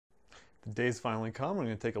The day's finally come. I'm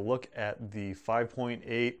going to take a look at the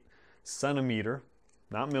 5.8 centimeter,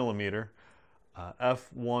 not millimeter,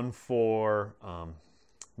 f1.4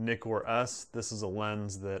 Nikkor-S. This is a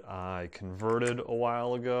lens that I converted a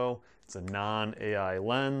while ago. It's a non-AI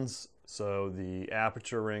lens, so the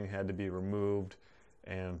aperture ring had to be removed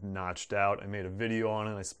and notched out. I made a video on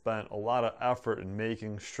it. I spent a lot of effort in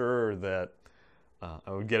making sure that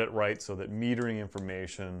I would get it right so that metering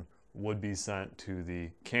information would be sent to the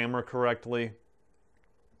camera correctly.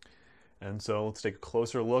 And so let's take a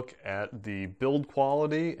closer look at the build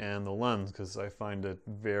quality and the lens because I find it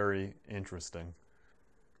very interesting.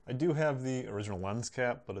 I do have the original lens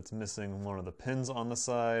cap, but it's missing one of the pins on the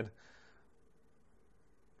side.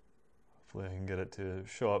 Hopefully I can get it to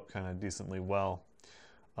show up kind of decently well.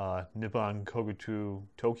 Nippon Kokuto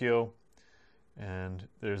Tokyo, and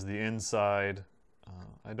there's the inside.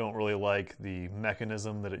 I don't really like the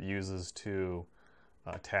mechanism that it uses to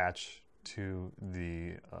attach to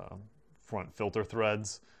the front filter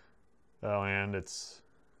threads. Oh, and it's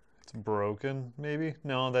broken, maybe?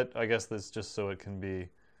 No, I guess that's just so it can be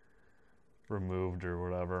removed or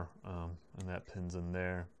whatever, and that pin's in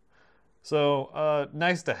there. So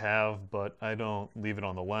nice to have, but I don't leave it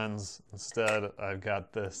on the lens. Instead, I've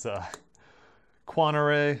got this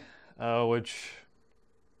Quantum, which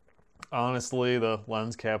honestly, the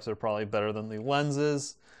lens caps are probably better than the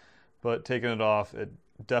lenses, but taking it off, it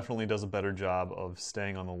definitely does a better job of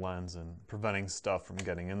staying on the lens and preventing stuff from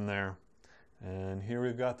getting in there. And here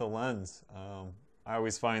we've got the lens. I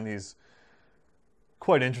always find these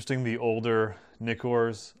quite interesting, the older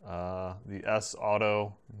Nikkors, the S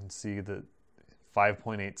Auto. You can see that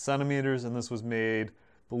 5.8 centimeters, and this was made, I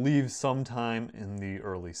believe, sometime in the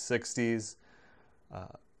early 60s.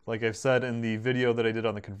 Like I've said in the video that I did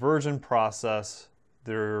on the conversion process,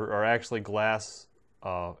 there are actually glass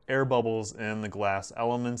air bubbles in the glass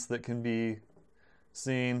elements that can be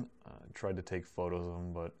seen. I tried to take photos of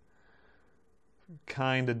them, but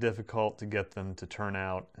kind of difficult to get them to turn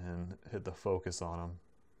out and hit the focus on them.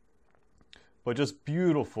 But just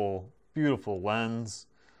beautiful, beautiful lens.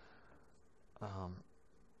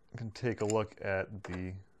 I can take a look at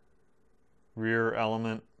the rear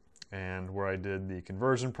element and where I did the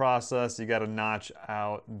conversion process. You got to notch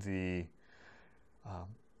out the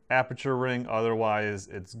aperture ring, otherwise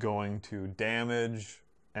it's going to damage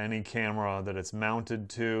any camera that it's mounted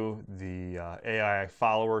to. The AI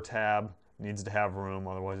follower tab needs to have room,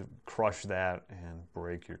 otherwise it crush that and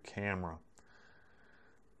break your camera.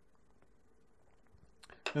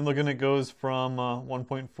 And looking, it goes from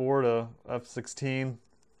 1.4 to f16.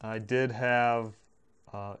 I did have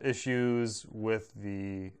issues with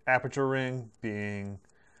the aperture ring being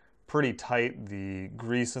pretty tight. The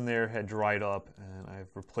grease in there had dried up, and I've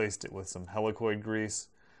replaced it with some helicoid grease.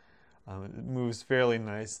 It moves fairly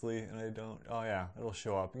nicely, and I don't. Oh yeah, it'll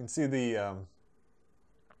show up. You can see the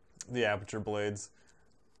aperture blades,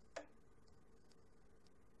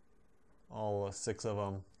 all 6 of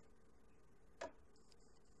them.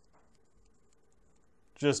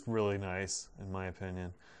 Just really nice, in my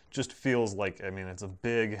opinion. Just feels like, I mean, it's a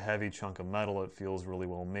big, heavy chunk of metal. It feels really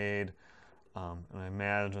well made. And I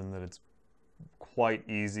imagine that it's quite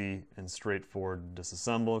easy and straightforward to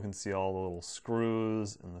disassemble. You can see all the little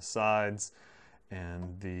screws in the sides,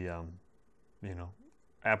 and the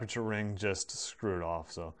aperture ring just screwed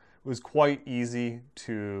off. So it was quite easy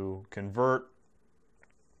to convert.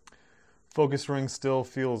 Focus ring still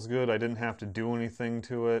feels good. I didn't have to do anything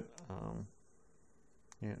to it.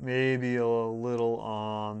 Yeah, maybe a little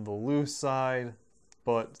on the loose side,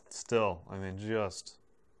 but still, I mean, just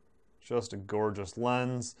a gorgeous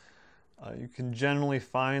lens. You can generally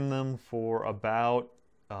find them for about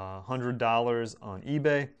 $100 on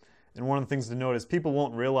eBay. And one of the things to note is people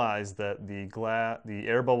won't realize that the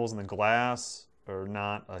air bubbles in the glass are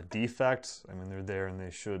not a defect. I mean, they're there and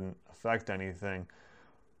they shouldn't affect anything.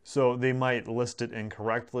 So they might list it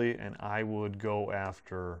incorrectly, and I would go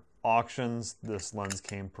after auctions. This lens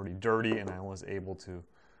came pretty dirty, and I was able to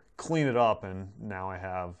clean it up, and now I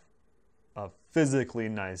have a physically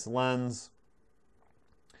nice lens.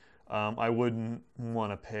 I wouldn't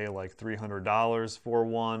want to pay like $300 for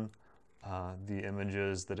one. The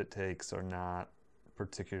images that it takes are not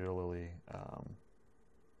particularly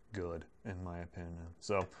good, in my opinion.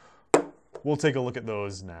 So we'll take a look at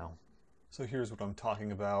those now. So here's what I'm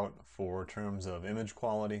talking about for terms of image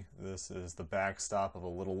quality. This is the backstop of a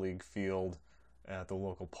Little League field at the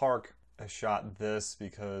local park. I shot this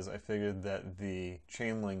because I figured that the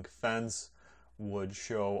chain link fence would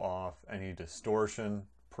show off any distortion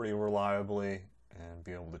pretty reliably and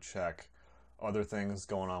be able to check other things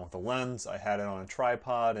going on with the lens. I had it on a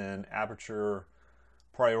tripod in aperture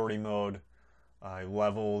priority mode. I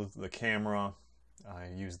leveled the camera. I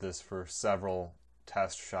used this for several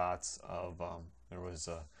test shots of, there was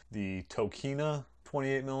the Tokina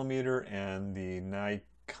 28mm and the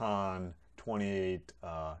Nikon 28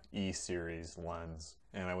 E series lens.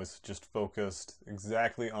 And I was just focused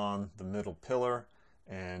exactly on the middle pillar.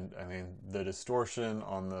 And I mean, the distortion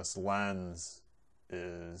on this lens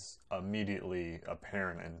is immediately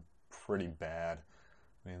apparent and pretty bad.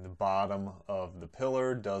 I mean, the bottom of the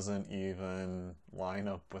pillar doesn't even line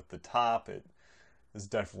up with the top. It is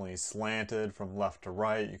definitely slanted from left to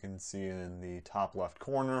right. You can see in the top left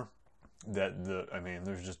corner that I mean,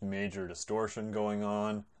 there's just major distortion going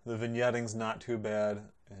on. The vignetting's not too bad,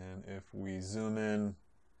 and if we zoom in,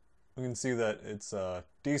 we can see that it's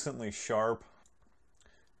decently sharp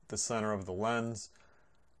at the center of the lens.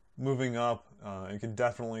 Moving up, you can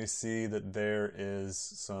definitely see that there is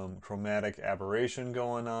some chromatic aberration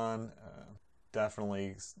going on.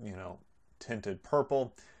 Definitely, you know, tinted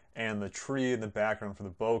purple. And the tree in the background for the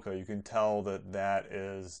bokeh, you can tell that that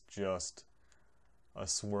is just a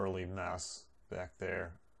swirly mess back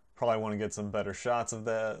there. Probably want to get some better shots of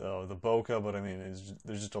that, the bokeh, but I mean,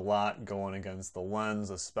 there's just a lot going against the lens,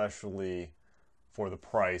 especially for the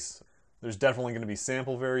price. There's definitely going to be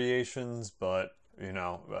sample variations, but you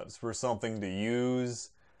know, for something to use,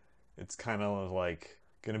 it's kind of like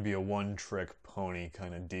going to be a one-trick pony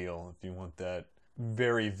kind of deal. If you want that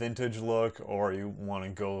very vintage look, or you want to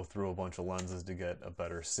go through a bunch of lenses to get a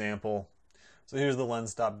better sample. So here's the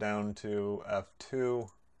lens stop down to f2,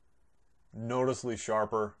 noticeably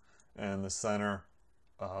sharper in the center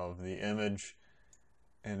of the image,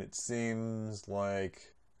 and it seems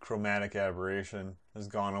like chromatic aberration has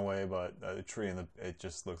gone away, but the tree and it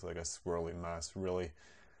just looks like a swirly mess. Really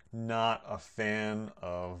not a fan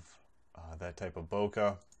of that type of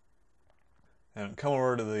bokeh. And come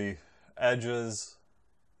over to the edges,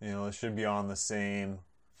 you know, it should be on the same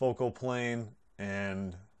focal plane,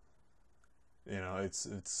 and you know, it's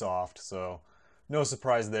soft, so no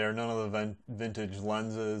surprise there. None of the vintage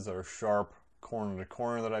lenses are sharp corner to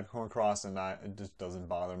corner that I've come across, and it just doesn't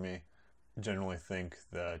bother me. I generally think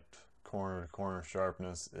that corner to corner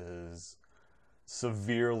sharpness is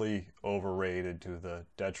severely overrated to the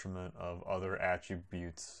detriment of other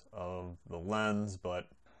attributes of the lens, but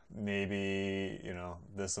maybe, you know,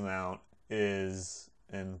 this amount is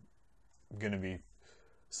going to be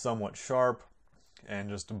somewhat sharp and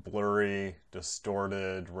just a blurry,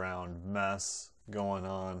 distorted, round mess going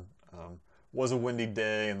on. Was a windy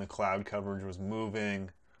day and the cloud coverage was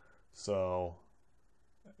moving, so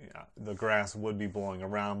yeah, the grass would be blowing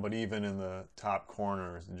around, but even in the top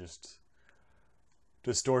corners, just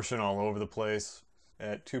distortion all over the place.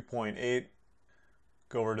 At 2.8,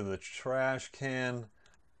 go over to the trash can.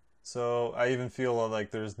 So I even feel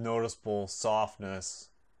like there's noticeable softness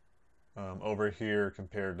over here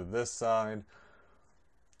compared to this side.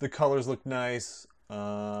 The colors look nice.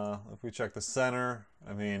 If we check the center,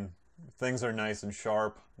 I mean, things are nice and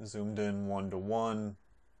sharp, zoomed in 1:1.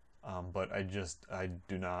 But I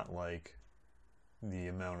do not like the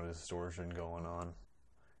amount of distortion going on.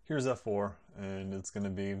 Here's f4, and it's going to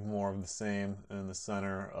be more of the same in the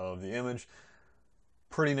center of the image.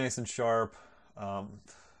 Pretty nice and sharp.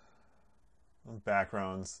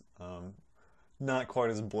 Backgrounds, not quite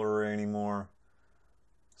as blurry anymore,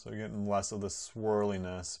 so you're getting less of the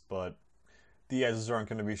swirliness, but the edges aren't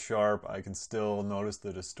going to be sharp. I can still notice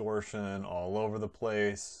the distortion all over the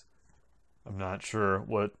place. I'm not sure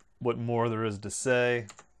what more there is to say.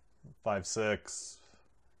 5.6,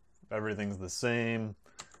 everything's the same.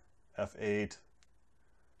 f8,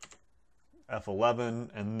 f11,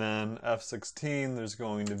 and then f16, there's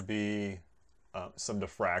going to be some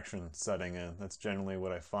diffraction setting in. That's generally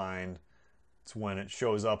what I find. It's when it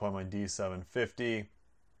shows up on my D750,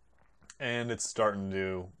 and it's starting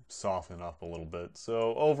to soften up a little bit.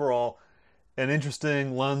 So overall, an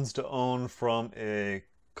interesting lens to own from a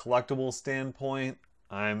collectible standpoint.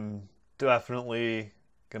 I'm definitely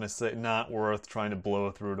gonna say not worth trying to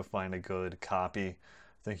blow through to find a good copy.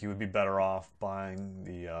 I think you would be better off buying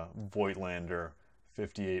the Voigtlander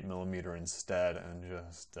 58mm instead, and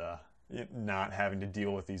just not having to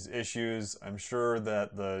deal with these issues. I'm sure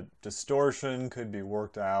that the distortion could be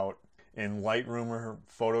worked out in Lightroom or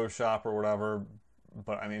Photoshop or whatever,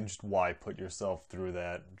 but I mean, just why put yourself through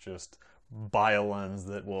that? Just buy a lens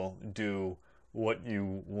that will do what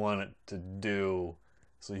you want it to do,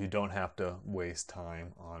 so you don't have to waste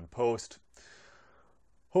time on post.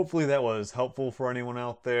 Hopefully that was helpful for anyone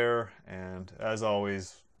out there, and as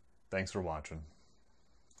always, thanks for watching.